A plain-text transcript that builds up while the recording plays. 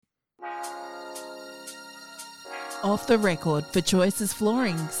Off the record for Choices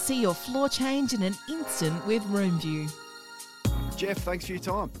Flooring. See your floor change in an instant with Roomview. Jeff, thanks for your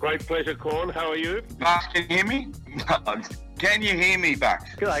time. Great pleasure, Corn. How are you? Mark, can you hear me? Can you hear me, Buck?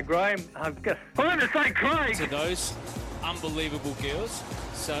 G'day, Graham. I'm going to say Craig. To those unbelievable girls,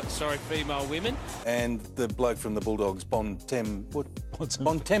 female women. And the bloke from the Bulldogs,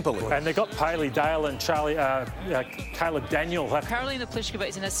 Bontempelli. And they've got Paley Dale and Caleb Daniel. Karolina Pliskova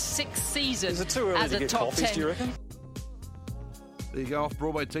is in her 6th season Is it too early as to a get top coffees, 10. do you reckon? There you go, off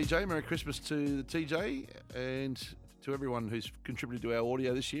Broadway TJ. Merry Christmas to the TJ and to everyone who's contributed to our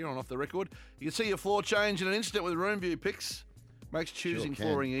audio this year on Off the Record. You can see your floor change in an instant with Roomview picks. Makes choosing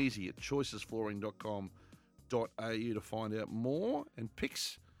flooring easy at choicesflooring.com.au to find out more and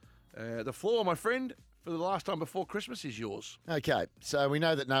picks. The floor, my friend, for the last time before Christmas is yours. Okay, so we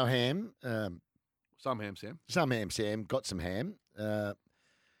know that no ham. Some ham, Sam. Some ham, Sam. Got some ham.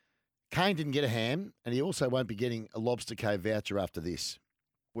 Kane didn't get a ham, and he also won't be getting a Lobster Cave voucher after this.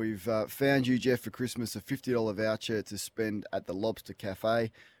 We've found you, Jeff, for Christmas, a $50 voucher to spend at the Lobster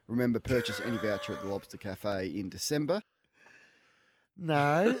Cafe. Remember, purchase any voucher at the Lobster Cafe in December.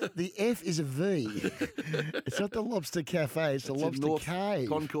 No, the F is a V. It's not the Lobster Cafe, it's the Lobster Cave.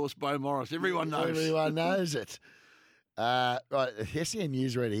 Concourse Beaumaris. Everyone knows. Everyone knows it. Right, the SEN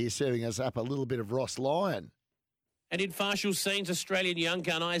newsreader here serving us up a little bit of Ross Lyon. And in farcical scenes, Australian young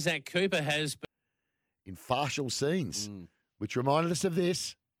gun Isaac Cooper has... In farcical scenes, which reminded us of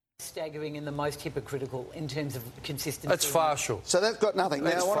this. Staggering and the most hypocritical in terms of consistency. That's farcical. So they've got nothing.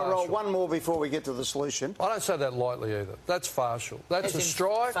 That's now, I want to roll farcical. one more before we get to the solution. I don't say that lightly either. That's farcical. That's a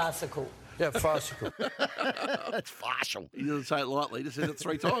strike. Farcical. Yeah, farcical. That's farcical. He doesn't say it lightly, he just said it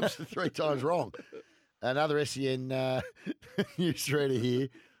 3 times. 3 times wrong. Another SEN newsreader here.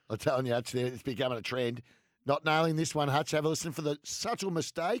 I'm telling you, it's becoming a trend. Not nailing this one, Hutch. Have a listen for the subtle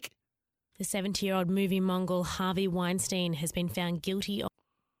mistake. The 70-year-old movie Mongol Harvey Weinstein has been found guilty of...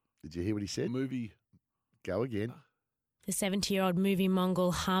 Did you hear what he said? Movie. Go again. The 70-year-old movie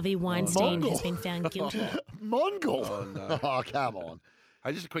Mongol Harvey Weinstein has been found guilty. Mongol? Oh, no. Oh, come on.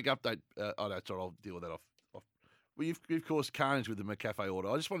 Hey, just a quick update. No, it's all right, I'll deal with that off. Well, you've caused carnage with the McCafe order.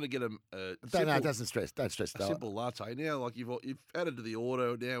 I just wanted to get a No, doesn't stress. Don't stress. a simple latte. Now, like you've added to the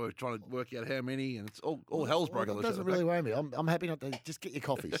order. Now we're trying to work out how many, and it's all hell's broken. It doesn't really worry me. I'm happy not to. Just get your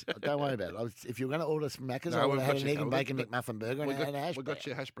coffees. Don't worry about it. If you're going to order some Macca's, I would have had an egg and bacon McMuffin burger and a hash brown. We've got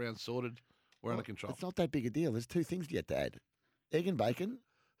your hash brown sorted. We're under control. It's not that big a deal. There's 2 things you have to add: egg and bacon,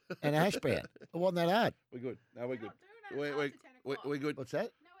 and a hash brown. It wasn't that hard. We're good. No, we're good. We're good. What's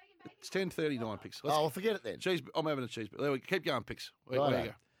that? It's 10:39 picks. Well, forget it then. I'm having a cheeseburger. There we go. Keep going, picks. Where you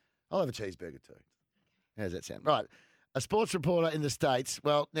go? I'll have a cheeseburger too. How's that sound? Right. A sports reporter in the States.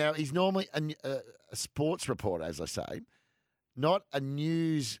 Well, now he's normally a sports reporter, as I say, not a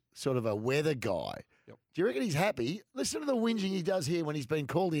news sort of a weather guy. Yep. Do you reckon he's happy? Listen to the whinging he does here when he's been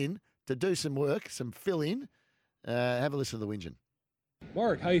called in to do some work, some fill in. Have a listen to the whinging.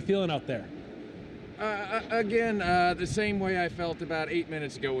 Mark, how you feeling out there? Again, the same way I felt about 8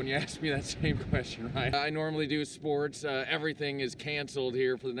 minutes ago when you asked me that same question, right? I normally do sports. Everything is canceled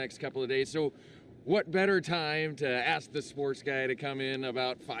here for the next couple of days. So what better time to ask the sports guy to come in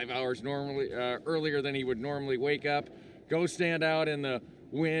about 5 hours earlier than he would normally wake up, go stand out in the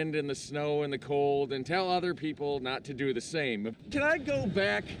wind and the snow and the cold and tell other people not to do the same. Can I go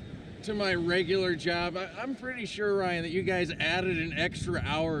back to my regular job? I'm pretty sure, Ryan, that you guys added an extra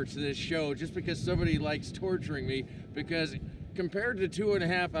hour to this show just because somebody likes torturing me, because compared to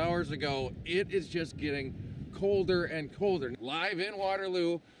 2.5 hours ago, it is just getting colder and colder. Live in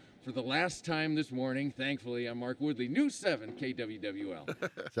Waterloo for the last time this morning, thankfully, I'm Mark Woodley, News 7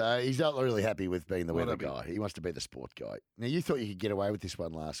 KWWL. So he's not really happy with being the weather guy. He wants to be the sport guy. Now, you thought you could get away with this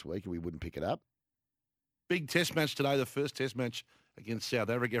one last week and we wouldn't pick it up? Big test match today, the first test match against South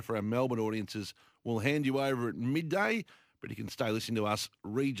Africa for our Melbourne audiences. We'll hand you over at midday, but you can stay listening to us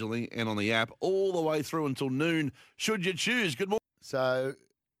regionally and on the app all the way through until noon, should you choose. Good morning. So,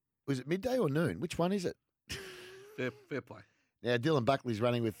 was it midday or noon? Which one is it? Fair play. Now, Dylan Buckley's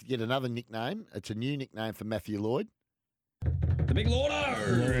running with yet another nickname. It's a new nickname for Matthew Lloyd. The Big Lordo!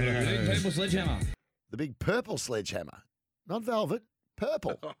 The Big Purple Sledgehammer. The Big Purple Sledgehammer. Not velvet,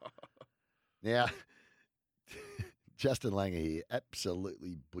 purple. Now, Justin Langer here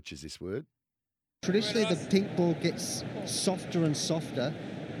absolutely butchers this word. Traditionally, the pink ball gets softer and softer,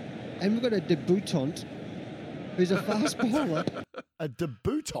 and we've got a debutant who's a fast bowler. A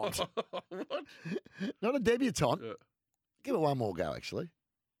debutant? What? Not a debutante. Yeah. Give it one more go, actually.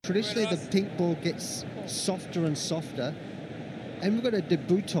 Traditionally, the pink ball gets softer and softer, and we've got a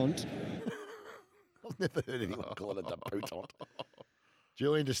debutant. I've never heard anyone call it a debutant.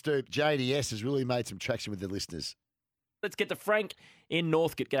 Julian De Stoop, JDS, has really made some traction with the listeners. Let's get to Frank in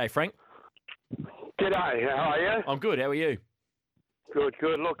Northcote. G'day, Frank. G'day, how are you? I'm good. How are you? Good,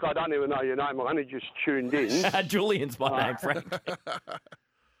 good. Look, I don't even know your name. I only just tuned in. Julian's my name, Frank.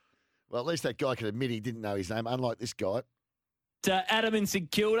 Well, at least that guy can admit he didn't know his name, unlike this guy. Adam in St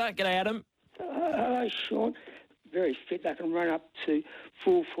Kilda. G'day, Adam. Hello, Sean. Very fit. They can run up to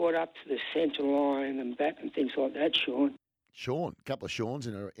full forward up to the centre line and back and things like that, Sean. Sean, a couple of Seans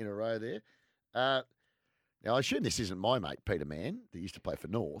in a row there. Now, I assume this isn't my mate, Peter Mann, that used to play for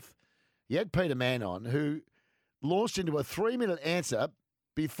North. He had Peter Mann on, who launched into a 3-minute answer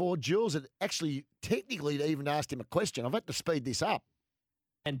before Jules had actually technically even asked him a question. I've had to speed this up.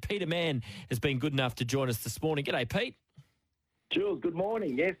 And Peter Mann has been good enough to join us this morning. G'day, Pete. Jules, good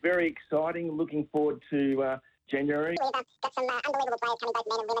morning. Yes, very exciting. Looking forward to January. We've got some unbelievable players coming, both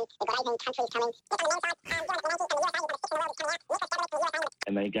men and women. We've got 18 countries coming.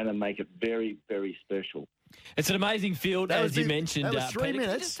 And they're going to make it very, very special. It's an amazing field, as you mentioned. That was 3 Peter.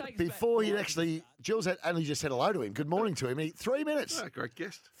 minutes before he'd actually... Jules had only just said hello to him. Good morning to him. 3 minutes. Oh, great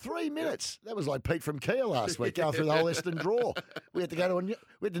guest. 3 minutes. That was like Pete from Kia last week, going through the whole Essendon draw. We had to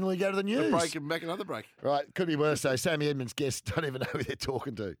nearly go to the news. A break and back another break. Right, could be worse though. Sammy Edmonds' guests don't even know who they're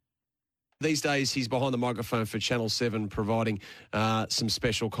talking to. These days, he's behind the microphone for Channel 7, providing some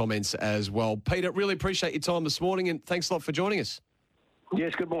special comments as well. Peter, really appreciate your time this morning, and thanks a lot for joining us.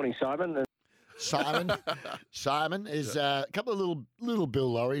 Yes, good morning, Simon. Simon is a couple of little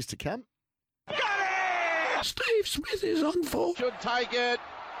Bill Lorries to come. Steve Smith is on for. Should take it.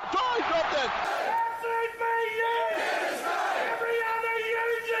 Try, dropped it.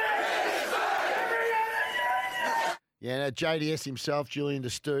 Yeah, no, JDS himself, Julian De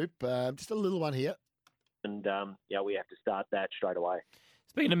Stoop. Just a little one here. And, we have to start that straight away.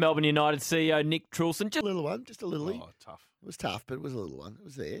 Speaking of Melbourne United CEO Nick Trulson. Just a little one, just a little. Oh, tough. It was tough, but it was a little one. It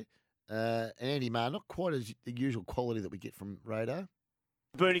was there. And Andy Marr, not quite as the usual quality that we get from Radar.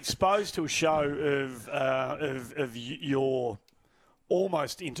 Been exposed to a show of your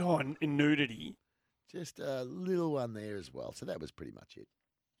almost entire nudity. Just a little one there as well. So that was pretty much it.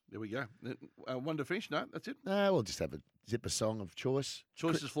 There we go. One to finish? No, that's it. No, we'll just have a zipper song of choice.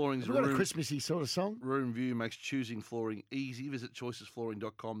 Choices Flooring's Have we got a Christmassy sort of song? Room View makes choosing flooring easy. Visit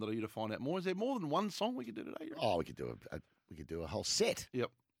choicesflooring.com.au to find out more. Is there more than one song we could do today? Oh, we could do a whole set. Yep.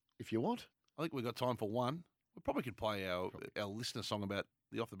 If you want. I think we've got time for one. We probably could play our listener song about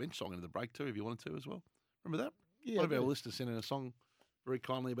the Off the Bench song into the break too, if you wanted to as well. Remember that? Yeah. One of our listeners sent in a song very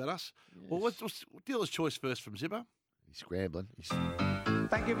kindly about us. Yes. Well, let's dealer's choice first from Zipper. He's scrambling.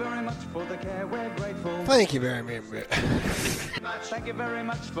 Thank you very much for the care. We're grateful. Thank you very much. Thank you very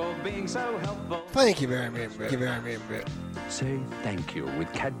much for being so helpful. Thank you very much. Thank you very much. Say thank you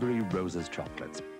with Cadbury Roses chocolates.